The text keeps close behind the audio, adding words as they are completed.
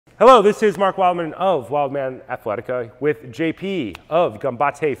Hello, this is Mark Wildman of Wildman Athletica with JP of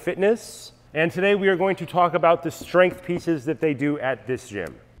Ganbatte Fitness. And today we are going to talk about the strength pieces that they do at this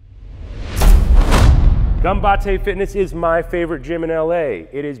gym. Ganbatte Fitness is my favorite gym in LA.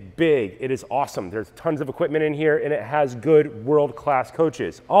 It is big, it is awesome. There's tons of equipment in here and it has good world-class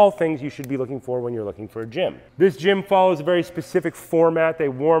coaches. All things you should be looking for when you're looking for a gym. This gym follows a very specific format. They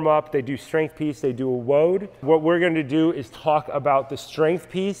warm up, they do strength piece, they do a WOD. What we're going to do is talk about the strength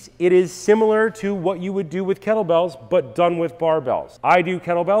piece. It is similar to what you would do with kettlebells, but done with barbells. I do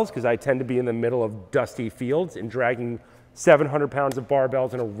kettlebells because I tend to be in the middle of dusty fields, and dragging 700 pounds of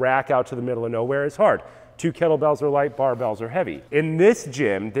barbells in a rack out to the middle of nowhere is hard. 2 kettlebells are light, barbells are heavy. In this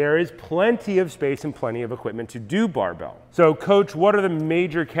gym, there is plenty of space and plenty of equipment to do barbell. So coach, what are the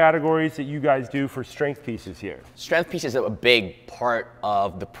major categories that you guys do for strength pieces here? Strength pieces are a big part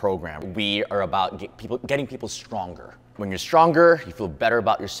of the program. We are about getting people stronger. When you're stronger, you feel better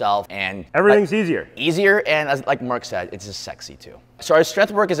about yourself, and everything's easier. Easier, and as like Mark said, it's just sexy too. So our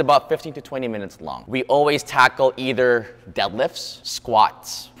strength work is about 15 to 20 minutes long. We always tackle either deadlifts,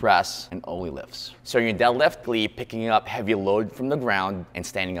 squats, press, and ollie lifts. So in your deadlift, picking up heavy load from the ground and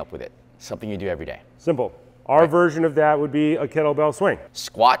standing up with it. Something you do every day. Simple. Our version of that would be a kettlebell swing.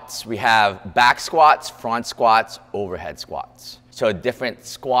 Squats, we have back squats, front squats, overhead squats. So different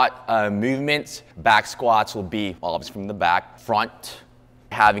squat movements. Back squats will be obviously from the back. Front,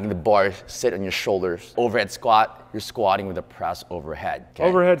 having the bar sit on your shoulders. Overhead squat, you're squatting with a press overhead. Okay?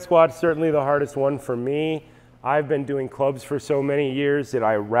 Overhead squat is certainly the hardest one for me. I've been doing clubs for so many years that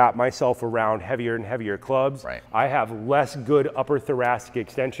I wrap myself around heavier and heavier clubs. Right. I have less good upper thoracic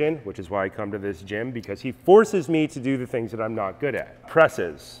extension, which is why I come to this gym, because he forces me to do the things that I'm not good at.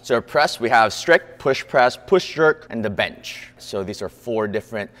 Presses. So press, we have strict, push press, push jerk, and the bench. So these are 4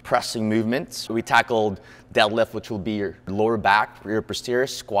 different pressing movements. We tackled deadlift, which will be your lower back, your posterior,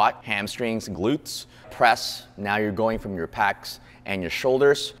 squat, hamstrings, glutes. Press, now you're going from your pecs and your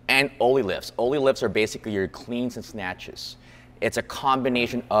shoulders, and ollie lifts. Ollie lifts are basically your cleans and snatches. It's a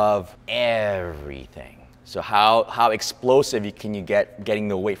combination of everything. So how explosive can you get getting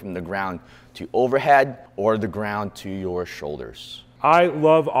the weight from the ground to overhead or the ground to your shoulders? I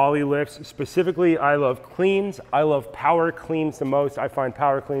love ollie lifts. Specifically, I love cleans. I love power cleans the most. I find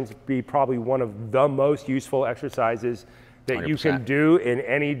power cleans to be probably one of the most useful exercises that 100%. You can do in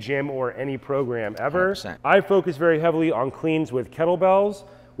any gym or any program ever. 100%. I focus very heavily on cleans with kettlebells,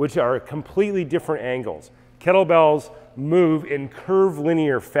 which are completely different angles. Kettlebells move in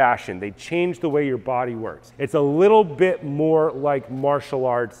curvilinear fashion. They change the way your body works. It's a little bit more like martial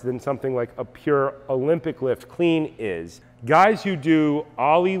arts than something like a pure Olympic lift clean is. Guys who do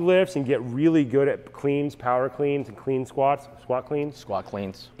ollie lifts and get really good at cleans, power cleans, and clean squats, squat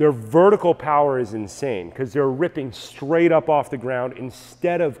cleans, their vertical power is insane because they're ripping straight up off the ground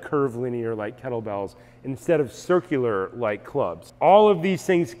instead of curvilinear like kettlebells, instead of circular like clubs. All of these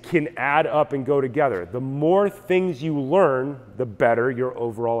things can add up and go together. The more things you learn, the better your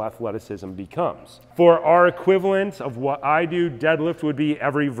overall athleticism becomes. For our equivalent of what I do, deadlift would be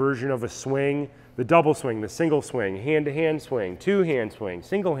every version of a swing. The double swing, the single swing, hand-to-hand swing, two-hand swing,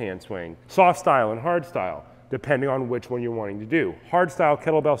 single-hand swing, soft style and hard style, depending on which one you're wanting to do. Hard style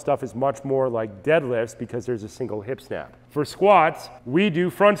kettlebell stuff is much more like deadlifts because there's a single hip snap. For squats, we do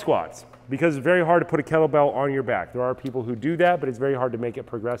front squats because it's very hard to put a kettlebell on your back. There are people who do that, but it's very hard to make it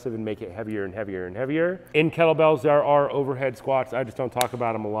progressive and make it heavier and heavier and heavier. In kettlebells, there are overhead squats. I just don't talk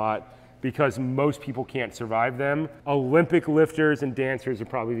about them a lot because most people can't survive them. Olympic lifters and dancers are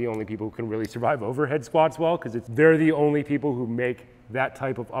probably the only people who can really survive overhead squats well because they're the only people who make that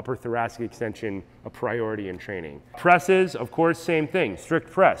type of upper thoracic extension a priority in training. Presses, of course, same thing, strict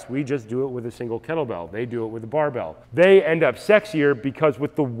press. We just do it with a single kettlebell. They do it with a barbell. They end up sexier because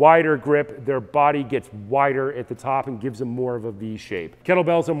with the wider grip, their body gets wider at the top and gives them more of a V shape.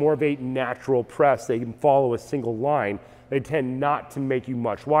 Kettlebells are more of a natural press. They can follow a single line. They tend not to make you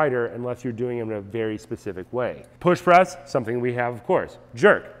much wider unless you're doing them in a very specific way. Push press, something we have, of course.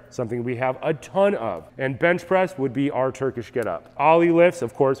 Jerk, something we have a ton of. And bench press would be our Turkish get up. Ollie lifts,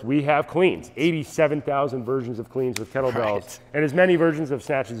 of course, we have cleans. 87,000 versions of cleans with kettlebells, right, and as many versions of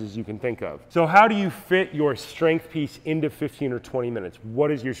snatches as you can think of. So how do you fit your strength piece into 15 or 20 minutes?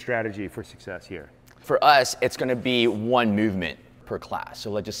 What is your strategy for success here? For us, it's gonna be one movement per class.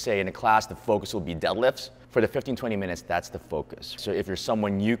 So let's just say in a class, the focus will be deadlifts. For the 15-20 minutes, that's the focus. So if you're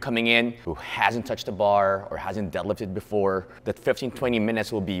someone new coming in who hasn't touched a bar or hasn't deadlifted before, that 15-20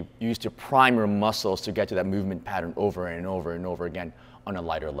 minutes will be used to prime your muscles to get to that movement pattern over and over and over again on a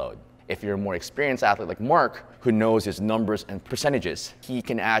lighter load. If you're a more experienced athlete like Mark, who knows his numbers and percentages, he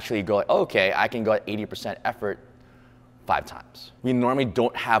can actually go, okay, I can go at 80% effort 5 times. We normally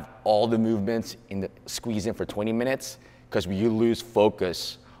don't have all the movements squeezed in for 20 minutes because you lose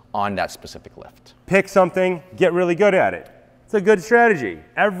focus on that specific lift. Pick something, get really good at it. It's a good strategy.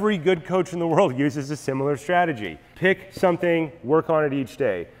 Every good coach in the world uses a similar strategy. Pick something, work on it each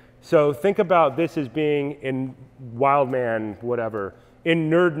day. So think about this as being in Wildman, whatever. In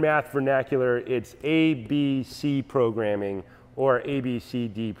nerd math vernacular, it's ABC programming or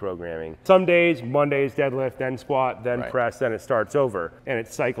ABCD programming. Some days, Mondays deadlift, then squat, then press, then it starts over, and it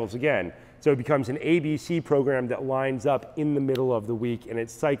cycles again. So it becomes an ABC program that lines up in the middle of the week, and it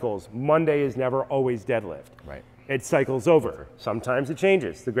cycles. Monday is never always deadlift. It cycles over. Sometimes it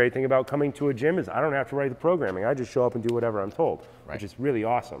changes. The great thing about coming to a gym is I don't have to write the programming. I just show up and do whatever I'm told, which is really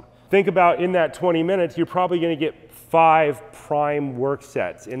awesome. Think about in that 20 minutes, you're probably gonna get 5 prime work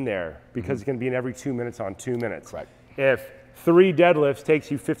sets in there because it's gonna be in every 2 minutes on 2 minutes. If 3 deadlifts takes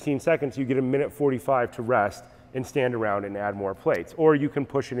you 15 seconds, you get a minute 45 to rest and stand around and add more plates. Or you can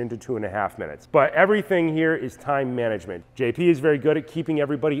push it into 2.5 minutes. But everything here is time management. JP is very good at keeping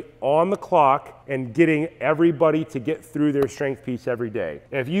everybody on the clock and getting everybody to get through their strength piece every day.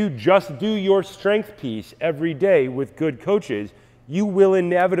 If you just do your strength piece every day with good coaches, you will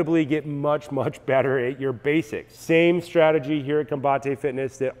inevitably get much, much better at your basics. Same strategy here at Ganbatte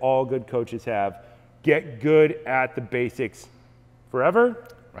Fitness that all good coaches have. Get good at the basics forever.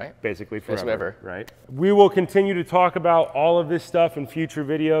 Basically forever, right? We will continue to talk about all of this stuff in future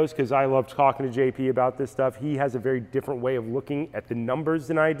videos because I love talking to JP about this stuff. He has a very different way of looking at the numbers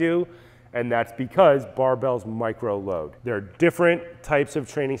than I do, and that's because barbells micro load. There are different types of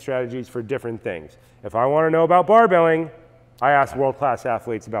training strategies for different things. If I want to know about barbelling, I ask world-class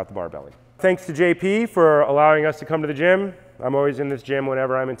athletes about the barbelling. Thanks to JP for allowing us to come to the gym. I'm always in this gym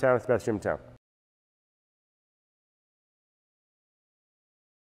whenever I'm in town. It's the best gym in town.